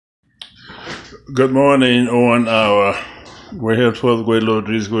Good morning on our Great Head Father, Great Lord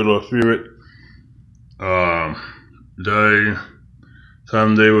Jesus, Great Lord Spirit. Day,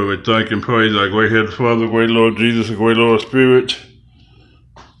 Sunday, we would thank and praise our Great Head Father, Great Lord Jesus, and Great Lord Spirit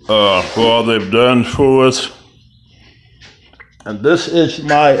for all they've done for us. And this is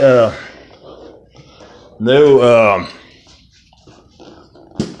my new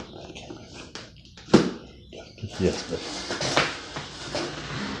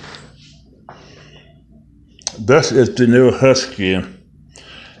this is the new Husky.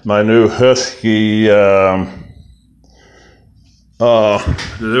 My new Husky, the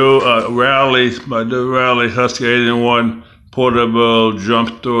new Raylly, my new Raylly Husky 8-in-1 portable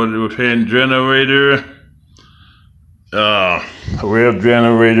jump storage with hand generator. Real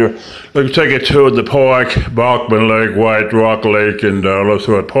generator. We can take it to the park, Bachman Lake, White Rock Lake, and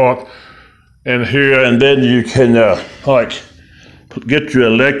Lithwood Park. And here, and then you can get your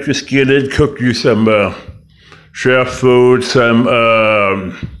electric skidded, cook you some chef food, some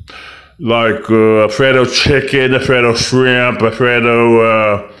Alfredo chicken, Alfredo shrimp,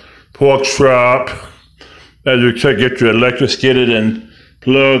 Alfredo pork chop. And you can get your electric skidded and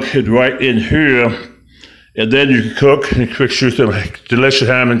plug it right in here. And then you can cook and fix you some delicious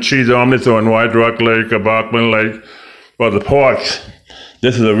ham and cheese omelets on White Rock Lake or Bachman Lake or the parks.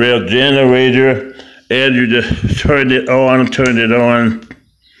 This is a real generator, and you just turn it on,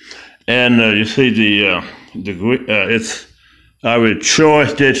 and you see I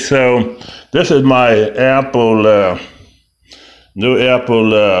recharged it. So this is my new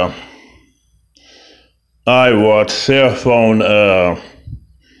Apple iWatch cell phone,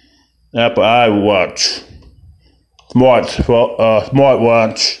 Apple iWatch.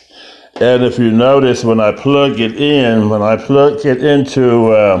 Smartwatch, and if you notice, when I plug it into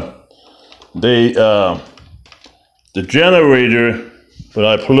the generator, when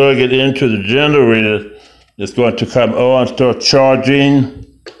I plug it into the generator, it's going to come on, start charging.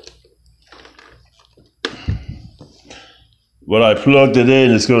 When I plugged it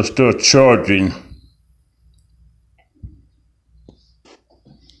in, it's going to start charging.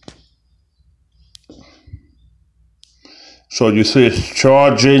 So you see it's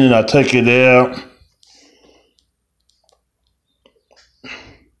charging, and I take it out.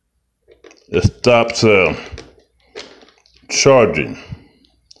 It stops charging.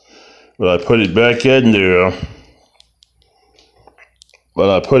 But I put it back in there.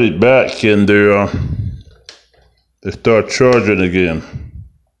 It starts charging again.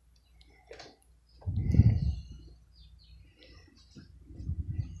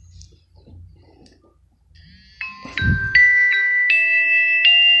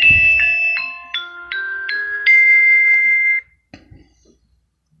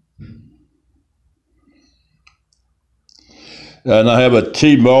 And I have a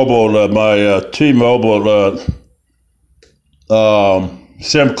T-Mobile, my T-Mobile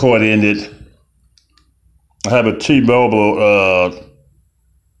SIM card in it. I have a T-Mobile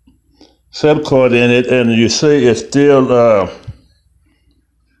SIM card in it, and you see it's still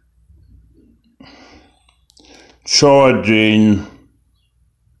charging.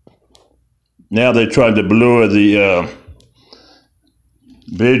 Now they're trying to blur the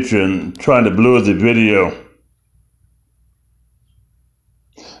video.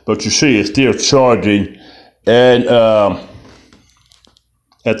 But you see, it's still charging, and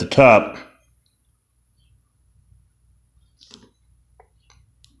at the top,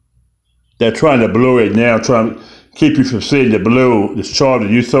 they're trying to blur it now, trying to keep you from seeing the blue. It's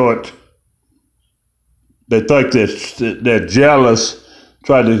charging. You thought they think they're jealous.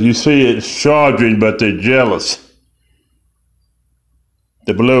 You see it's charging, but they're jealous.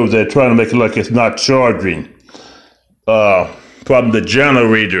 The blue, they're trying to make it like it's not charging. From the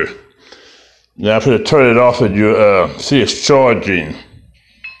generator. Now I'm going to turn it off, and you see it's charging.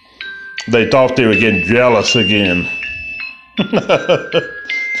 They thought they were getting jealous again.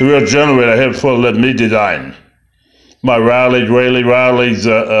 It's a real generator I had before let me design. My Raylly's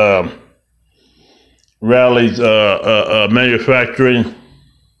manufacturing.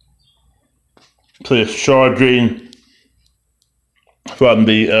 So it's charging from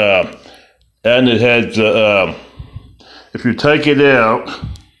the and it has if you take it out,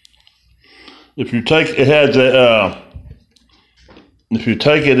 it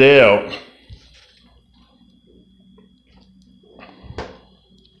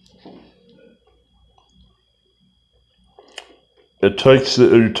takes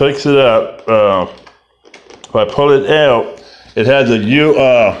it out. If I pull it out, it has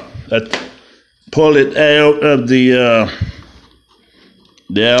pull it out of the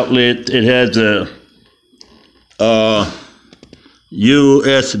outlet. It has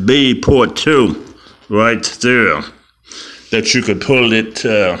USB port 2 right there, that you could pull it,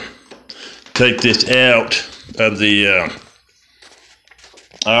 take this out of the,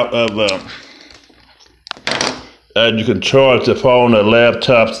 and you can charge the phone or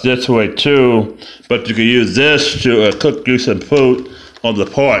laptops this way too, but you can use this to cook you some food on the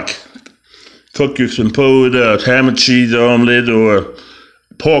park. Cook you some food, ham and cheese omelet, or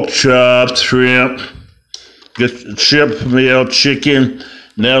pork chops, shrimp, get shrimp meal, chicken.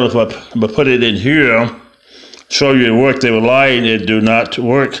 Now if I put it in here, show you it work, they were lying, it do not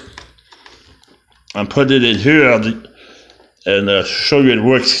work. I put it in here and show you it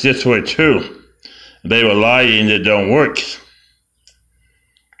works this way too. They were lying, it don't work.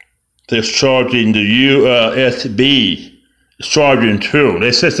 They're charging the USB. It's charging too.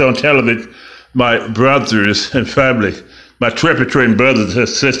 They sit on television, my brothers and family, my triple-twin brothers that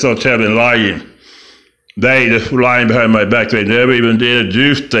sit on television lying. They just lying behind my back. They never even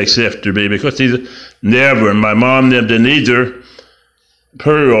introduced themselves to me because he's never, my mom never did either.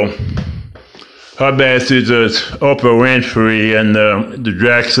 Pearl, her masters is Oprah Winfrey and the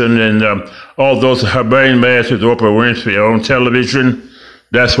Jackson and all those, her main masters, Oprah Winfrey on television.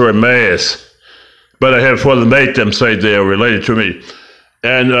 That's her mask. But I have further made them say they are related to me.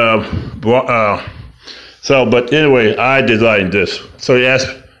 And but anyway, I designed this. So he asked,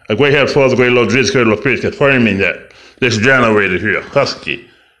 a great head for the great little drizz, great little fish, confirming that this generator here, Husky,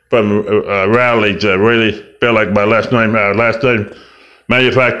 from Raylly, spelled like my last name,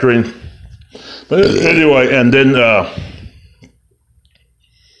 manufacturing. But anyway, and then,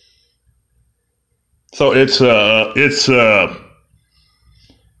 so it's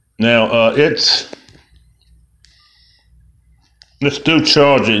still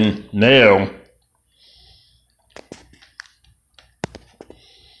charging now.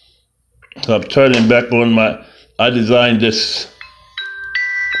 So I'm turning back on I designed this.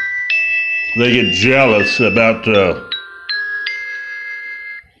 They get jealous about,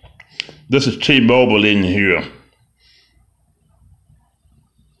 this is T-Mobile in here.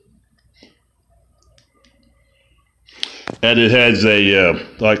 And it has a,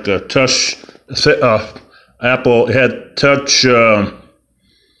 like a touch, Apple had touch to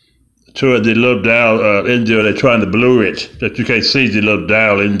the little dial in there. They're trying to blur it, that you can't see the little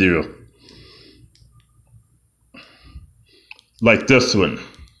dial in there. Like this one.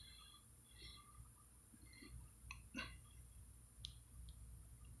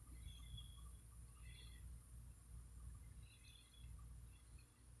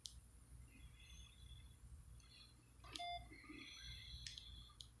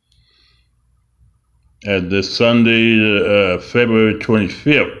 And this Sunday, February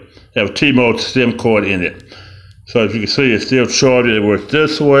 25th, have a T-Mobile SIM card in it. So as you can see, it's still charging. It works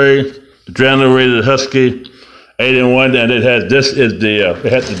this way. The generator, Husky 8-in-1, and it has, this is the,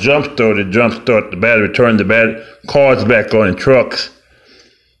 it has the jump start the battery, turn the battery, cars back on in trucks.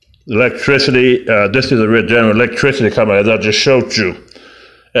 Electricity, this is a real general electricity coming, as I just showed you.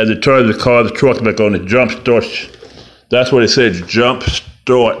 As it turns the car, the trucks back on, it jump starts. That's what it says, jump start.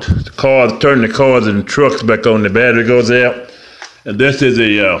 The cars, turn the cars and the trucks back on, the battery goes out. And this is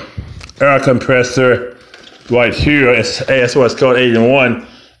the air compressor right here. That's what it's called, 8-in-1.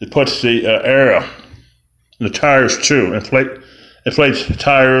 It puts the air. The tires too, inflates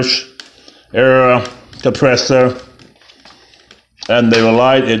tires, air compressor, and they were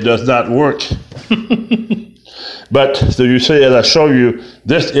light, it does not work. But, so you see, as I show you,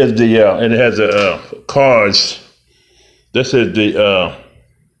 this is the, and it has the cars. This is the,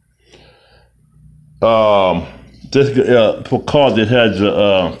 for cars, it has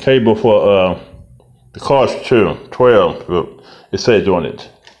a cable for the cars too, 12, it says on it.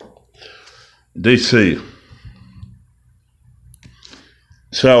 DC.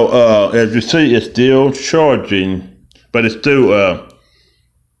 So, as you see, it's still charging, but it's still,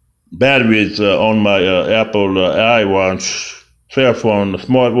 batteries on my Apple iWatch, cell phone, the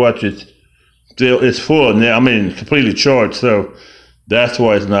smartwatch, it's full now, completely charged, so that's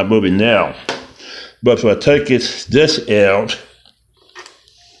why it's not moving now. But if I take this out,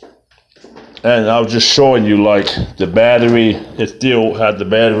 and I was just showing you, like, the battery, it's still how the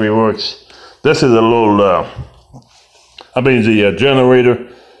battery works. This is a little, the generator,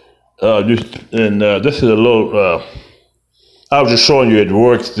 this is a little, I was just showing you it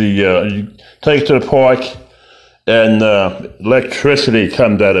works. You take it to the park and electricity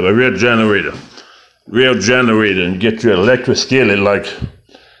comes out of a real generator, and get your electric skillet like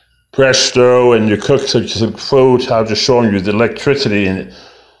Presto, and you cook some food. I was just showing you the electricity in it.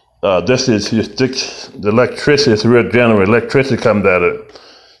 This is, you stick the electricity, it's a real generator, electricity comes out of it.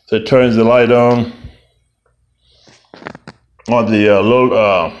 So it turns the light on, on the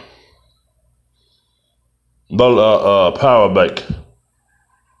low power bank.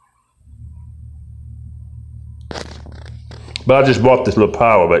 But I just bought this little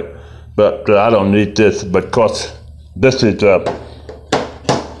power bank, but I don't need this because this is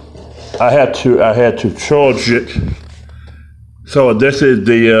I had to charge it. So this is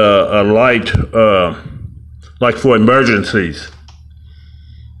the light, like for emergencies.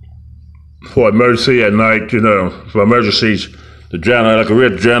 For emergency at night, you know, for emergencies, the generator, like a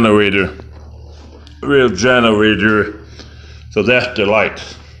real generator. So that's the light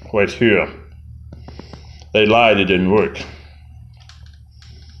right here. They lied, it didn't work.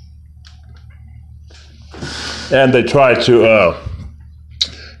 And they tried to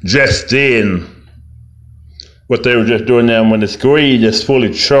just in what they were just doing now when the screen is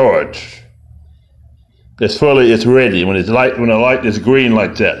fully charged. It's ready when the light is green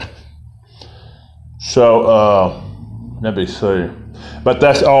like that. So let me see. But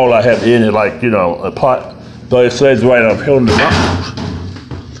that's all I have in it, like, you know, a pot. So it says right up here on the box.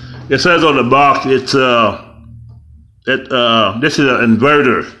 It says on the box it's this is an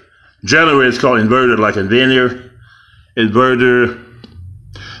inverter. Generally it's called inverter, like Inverter. Inverter.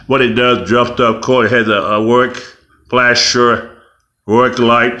 What it does, jump up cord, it has a work flasher, work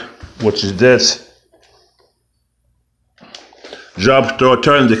light, which is this. Jump start,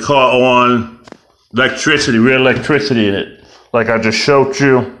 turns the car on, electricity, real electricity in it. Like I just showed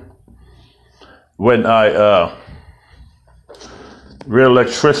you when I, real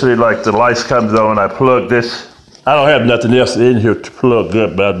electricity, like the lights comes on, I plug this. I don't have nothing else in here to plug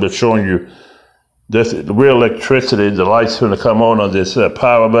up, but I've been showing you this, the real electricity, the lights going to come on this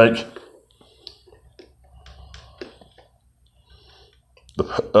power bank.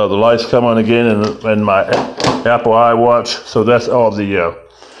 The lights come on again in my Apple iWatch. So that's all the,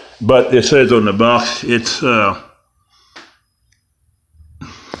 but it says on the box, it's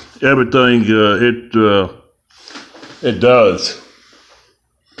everything it does.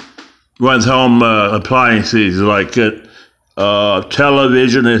 Runs home appliances like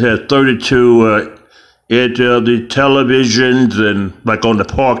television. It has 32 LED televisions, and like on the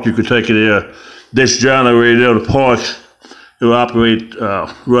park, you could take it there. This generator, the park, it will operate,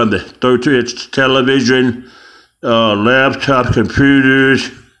 run the 32-inch television, laptop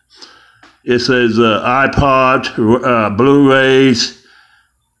computers. It says iPod, Blu-rays,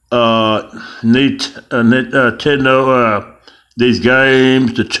 Nintendo, these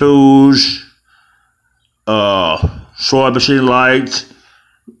games, the tools, sewing machine lights,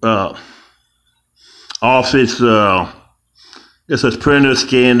 office, it says printer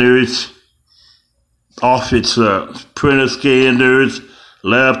scanners, office printer scanners,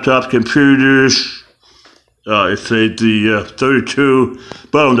 laptop computers. It says the 32,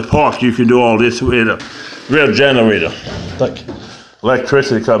 but on the park you can do all this with a real generator. Like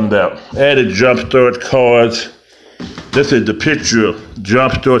electricity comes out. Added jump start cards. This is the picture,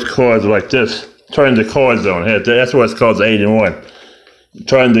 jump start cards like this. Turn the cards on. That's why it's called the 8-in-1.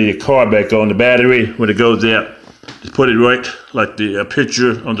 Turn the car back on, the battery, when it goes out. Just put it right, like the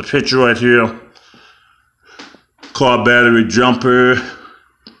picture, on the picture right here. Car battery jumper.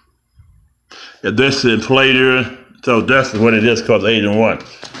 And this inflator. So that's what it is called, 8-in-1.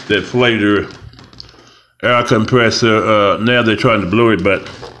 The inflator, air compressor. Now they're trying to blow it, but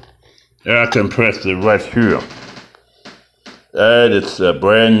air compressor right here. And it's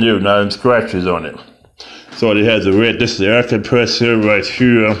brand new, not any scratches on it. So it has a red, this is the air compressor right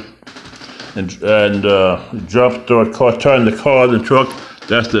here. And jump start car, turn the car and truck,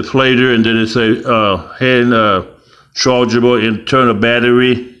 that's the inflator. And then it's a hand chargeable internal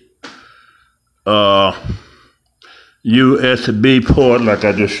battery. USB port, like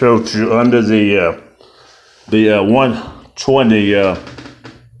I just showed you, under the 120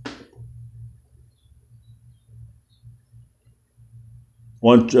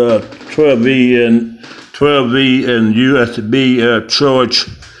 12V and USB charge.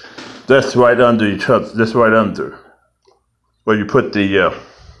 That's right under each other. That's right under where you put the.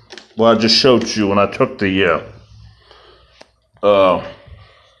 Well, I just showed you when I took the.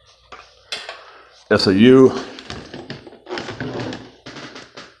 That's a U.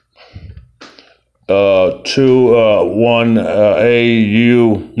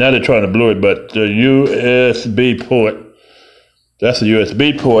 Now they're trying to blow it, but the USB port. That's a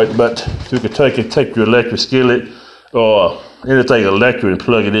USB port, but you could take your electric skillet or anything electric and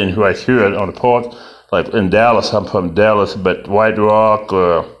plug it in right here on the port. Like in Dallas, I'm from Dallas, but White Rock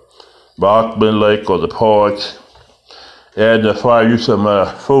or Bachman Lake or the parks. And fry you some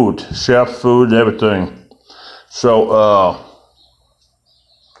food, chef food and everything. So,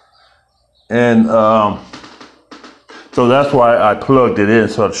 So that's why I plugged it in,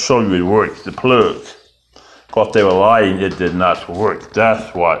 so to show you it works, the plug. Because they were lying, it did not work.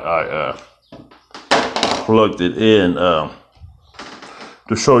 That's why I plugged it in to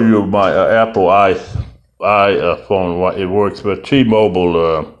show you my Apple iPhone, why it works. But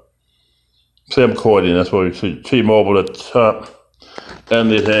T-Mobile SIM carding, that's what you see, T-Mobile at the top.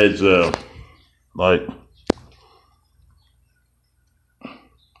 And it has like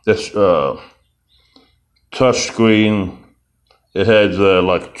this touch screen. It has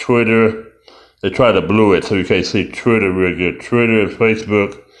like Twitter. They try to blue it so you can't see Twitter real good. Twitter and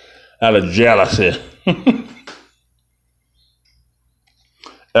Facebook out of jealousy.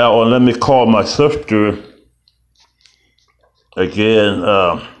 Now, let me call my sister again.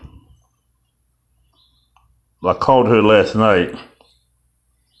 I called her last night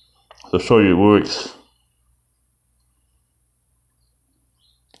to show you it works.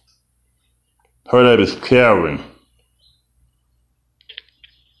 Her name is Karen.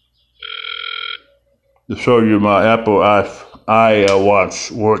 To show you my Apple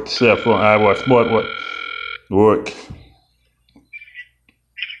iWatch work, cell phone iWatch work. I'm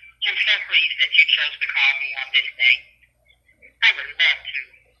so pleased that you chose to call me on this day. I would love to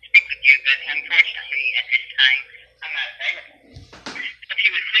speak with you, but unfortunately at this time I'm not available. If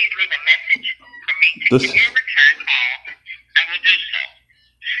you would please leave a message for me to give you a return call, I will do so.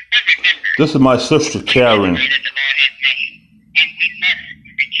 But remember, this is my sister Karen. the Lord has made, and we must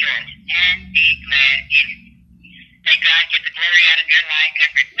rejoice and be glad in it. May God get the glory out of your life,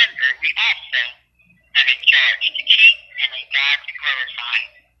 and remember, we also have a charge to keep and a God to glorify.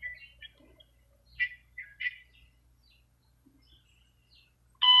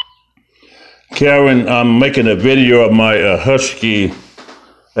 Karen, I'm making a video of my Husky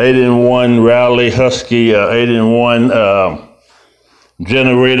 8-in-1 Raylly Husky 8-in-1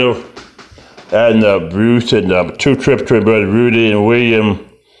 generator, and Bruce and two trips to brother Rudy and William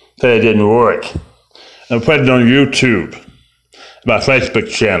said it didn't work. I put it on YouTube, my Facebook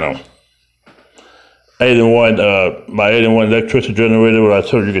channel. 8-in-1, my 8-in-1 electricity generator, where I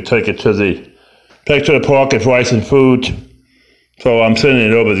told you could take it to the park and rice and food. So I'm sending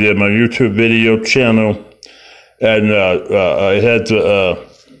it over there, my YouTube video channel, and it has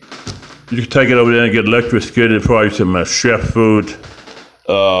you can take it over there and get electrocuted, probably some chef food,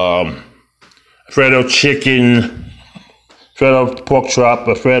 Alfredo chicken, Alfredo pork chop,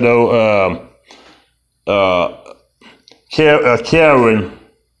 Alfredo Karen.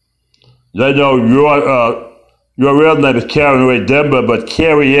 They know your real name is Karen Ray Denver, but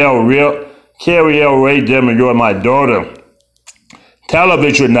Carrie L. Ray Denver, you're my daughter.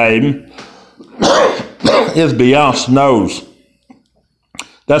 Television name is Beyond Snows.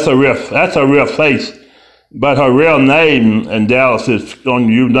 That's a real face, but her real name in Dallas is on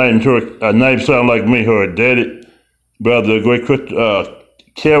you named her. Her name sound like me. Her daddy, brother, great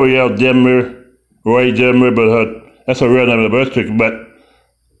Carrie L. Denver, Ray Denver, but that's her real name in the birth certificate. But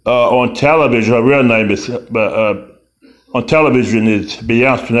on television, her real name is on television is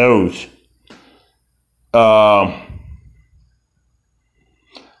Beyond Snows.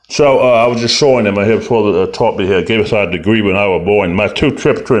 So I was just showing them. I had before taught me here, gave us our degree when I was born. My two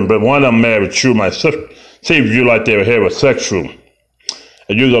trip twins, but one of them married you. My sister seems you like they were heterosexual.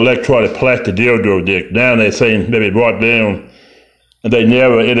 I use electronic plastic dildo dick. Now they're saying maybe brought down, and they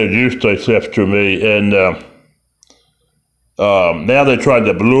never introduced themselves to me. And now they're trying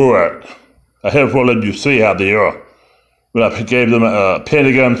to blur it. I had before let you see how they are. When I gave them a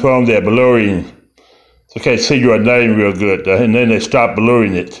Pentagon phone, they're blurring. So I can't see your name real good, and then they stop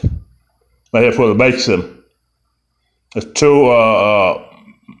blurring it. Right here for the makes them. It's 2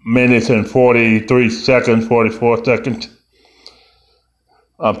 minutes and 43 seconds, 44 seconds.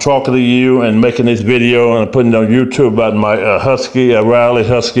 I'm talking to you and making this video, and I'm putting it on YouTube about my Husky, Raylly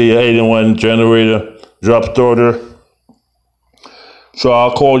Husky 8-in-1 generator, drop starter. So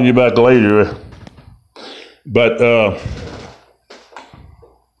I'll call you back later. But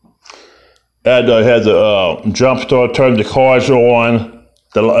and I had the jump start, turned the cars on.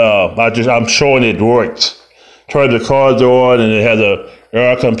 I'm showing it works. Turn the cars on, and it has a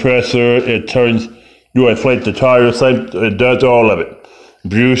air compressor. It turns, you inflate the tires. It does all of it.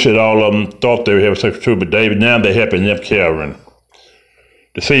 Bruce and all of them thought they were having sex too, but David, now they're helping them, Karen.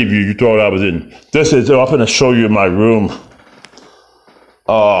 Deceive you. You thought I was in. This is. I'm going to show you my room.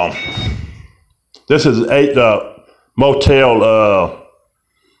 This is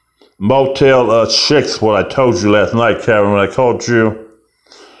Motel 6, what I told you last night, Karen, when I called you.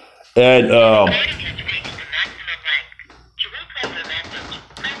 And,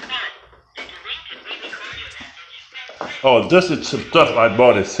 oh, this is some stuff I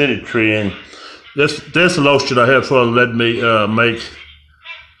bought at City Tree, and This lotion I have for let me make.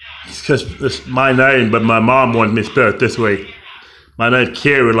 Because it's my name, but my mom wanted me to spell it this way. My name's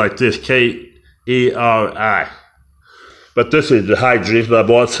Kerry, like this, K-E-R-I. But this is the hydration. I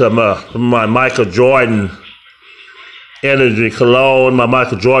bought some my Michael Jordan Energy Cologne, my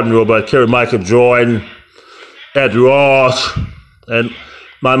Michael Jordan robe. I carry Michael Jordan at Ross. And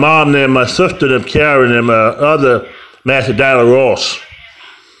my mom and my sister them carrying them other Macedon Ross.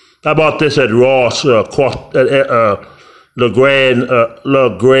 I bought this at Ross, Le Grand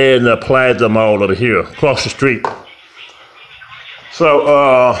Plaza Mall over here, across the street.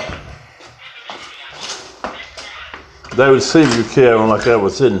 So, they would see you carrying like I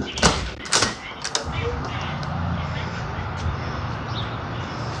was in.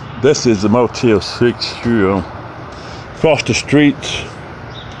 This is the Motel 6 here. Across the street,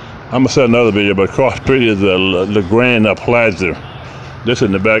 I'm gonna say another video, but across the street is the Le Grand Plaza. This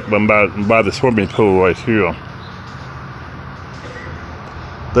in the back by the swimming pool right here.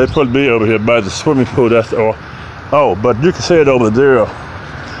 They put me over here by the swimming pool. That's all. Oh, but you can see it over there.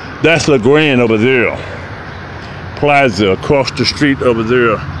 That's Le Grand over there. Plaza across the street over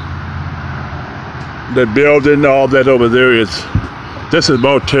there. The building, all that over there is. This is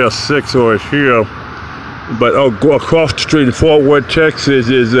Motel 6 over here. But go across the street in Fort Worth, Texas,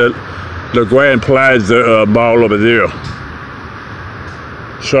 is the Grand Plaza mall over there.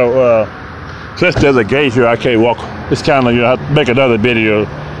 So, since there's a gate here, I can't walk. It's kind of, you know, I have to make another video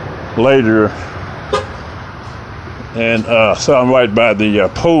later. And so I'm right by the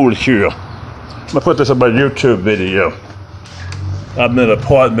pool here. I'm gonna put this on my YouTube video. I'm in an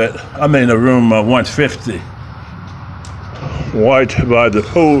apartment, I'm in a room 150. Right by the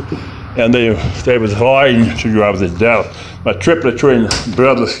pool. And they was lying to you, I was in Dallas. My triplet twin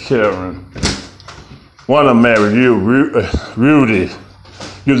brothers, Karen. One of them married you, Rudy.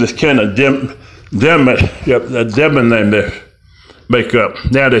 You this kind of dim name they make up.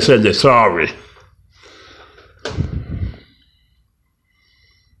 Now they said they're sorry.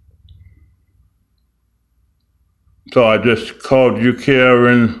 So I just called you,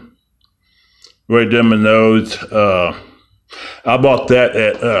 Karen. Right down my nose. I bought that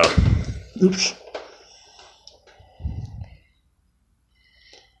at oops.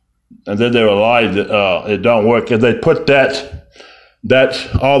 And then they were lying that it don't work. And they put that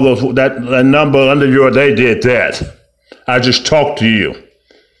number under your, they did that. I just talked to you.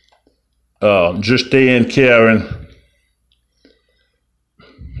 Justine, Karen.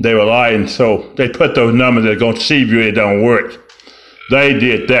 They were lying, so they put those numbers that are gonna see you, it don't work. They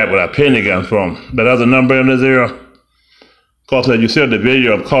did that with a Pentagon phone. That other number under there, because you see the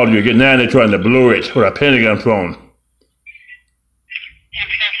video I'm calling you again, now they're trying to blur it with a Pentagon phone. I'm so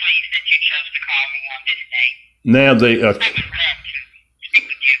pleased that you chose to call me on this day. Now I would love to speak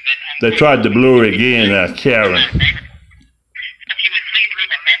with you, but they tried to blur it again, Karen. if you would please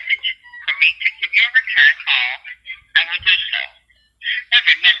leave a message for me to give you a return call, I will do so. But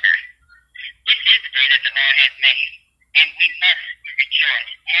remember, this is the day that the Lord has made, and we must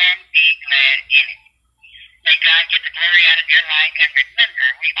rejoice and be glad in it. May God get the glory out of your life, and remember,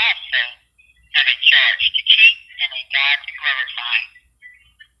 we also have a charge to keep and a God to glorify.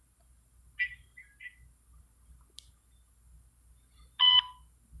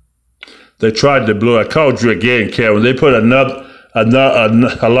 They tried to blur. I called you again, Karen. They put another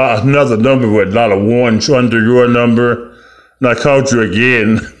number with a lot of ones under your number, and I called you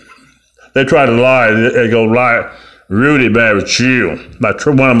again. They tried to lie. They go lie. Rudy married you,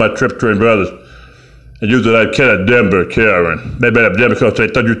 one of my trip twin brothers. And you said I killed Denver, Karen. They made up Denver because they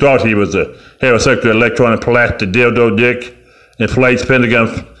thought you thought he was a heterosexual electronic plastic dildo dick, inflates Pentagon,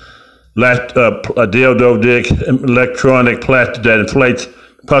 a dildo dick, electronic plastic that inflates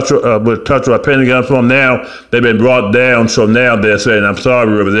with touch of a Pentagon from. Now they've been brought down, so now they're saying, I'm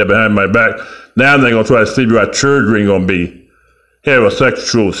sorry over there behind my back. Now they're going to try to see you our children going to be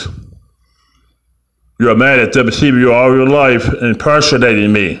heterosexuals. You're mad at them, see you all your life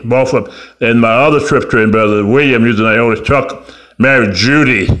impersonating me. Both of them. And my other trip twin brother, William, using my oldest Chuck, married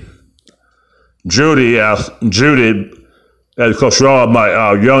Judy. Judy, and of course, you're all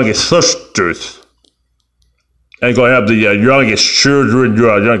my youngest sisters. And going to have the youngest children,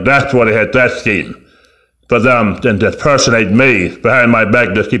 that's why they had that scheme. For them to impersonate me behind my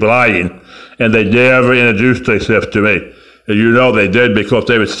back, just keep lying. And they never introduced themselves to me. And you know they did because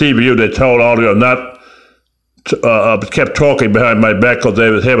they would see you, they told all of you not kept talking behind my back because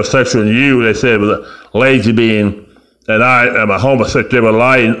they was homosexual, and you, they said, was a lazy being, and I am a homosexual. They were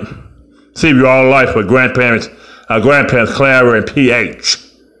lying. See you all life with our grandparents Clara and PH.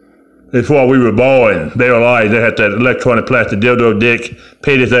 Before we were born, they were lying. They had that electronic plastic dildo dick,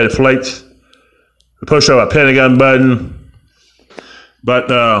 penis that inflates. push on a Pentagon button.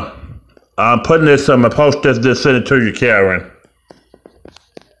 But I'm putting this, I'm gonna post this, send it to you, Karen.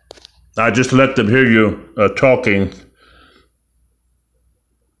 I just let them hear you talking.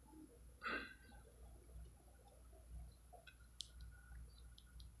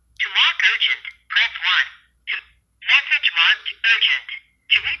 Urgent.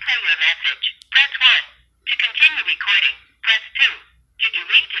 To replay your message, press 1. To continue recording, press 2. To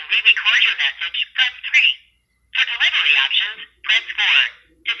delete and re-record your message, press 3. For delivery options, press 4.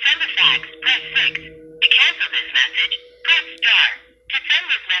 To send a fax, press 6. To cancel this message, press star. To send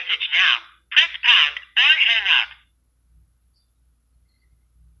this message now, press pound or hang up.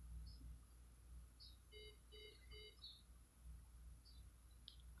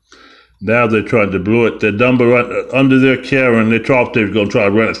 Now they're trying to blow it. The number under their care, and they thought they were going to try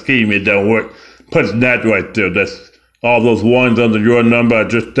to run a scheme. It don't work. Put that right there. That's all those ones under your number.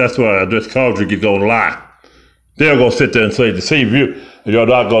 That's why I just called you. You're going to lie. They're going to sit there and say, deceive you. And you're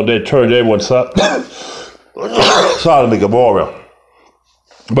not going to turn everyone Sodom and Gomorrah.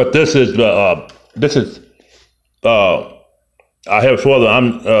 But this is, I have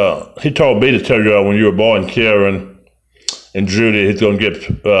father, he told me to tell you when you were born, Karen and Judy, he's going to get,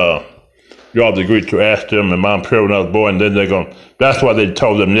 y'all agreed to ask them, and Mom Pierre when I was born, then they're going, that's why they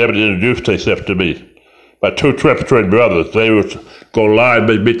told them never to introduce themselves to me. My two triple brothers, they would go lie,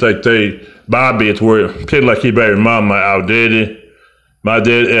 but be like Bobby, it's where, kid like he married Mom, our daddy. My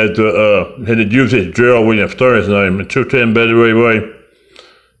dad had used his Gerald William Stern's name, and 210 better way.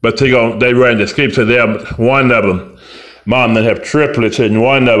 But they ran the scheme, so they have one of them. Mom, they have triplets, and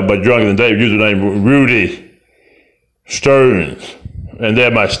one of them, but younger than Dave, used the name Rudy Stearns. And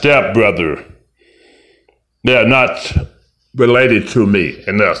they're my stepbrother. They're not related to me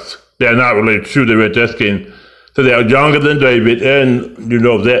enough. They're not related to the Red Deathskin. So they're younger than David, and you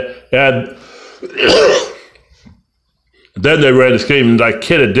know that. And then they ran the scheme like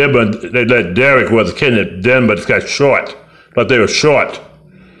Kid and Denver. They let Derek was a kid at Denver, but got short. But they were short.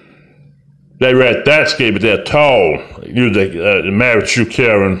 They ran that scheme, but they're tall. Usually married to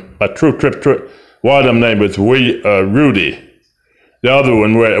Karen. My true trip. One of them name was Rudy. The other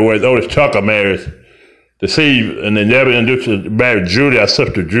one where Otis Tucker married Deceive, and they never introduced married Judy, our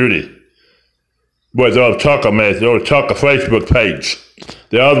sister Judy. Where the Otis Tucker married, the Otis Tucker Facebook page.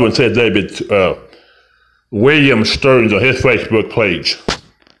 The other one said David William Stearns on his Facebook page.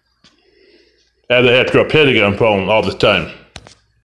 And they had to go Pentagon phone all the time.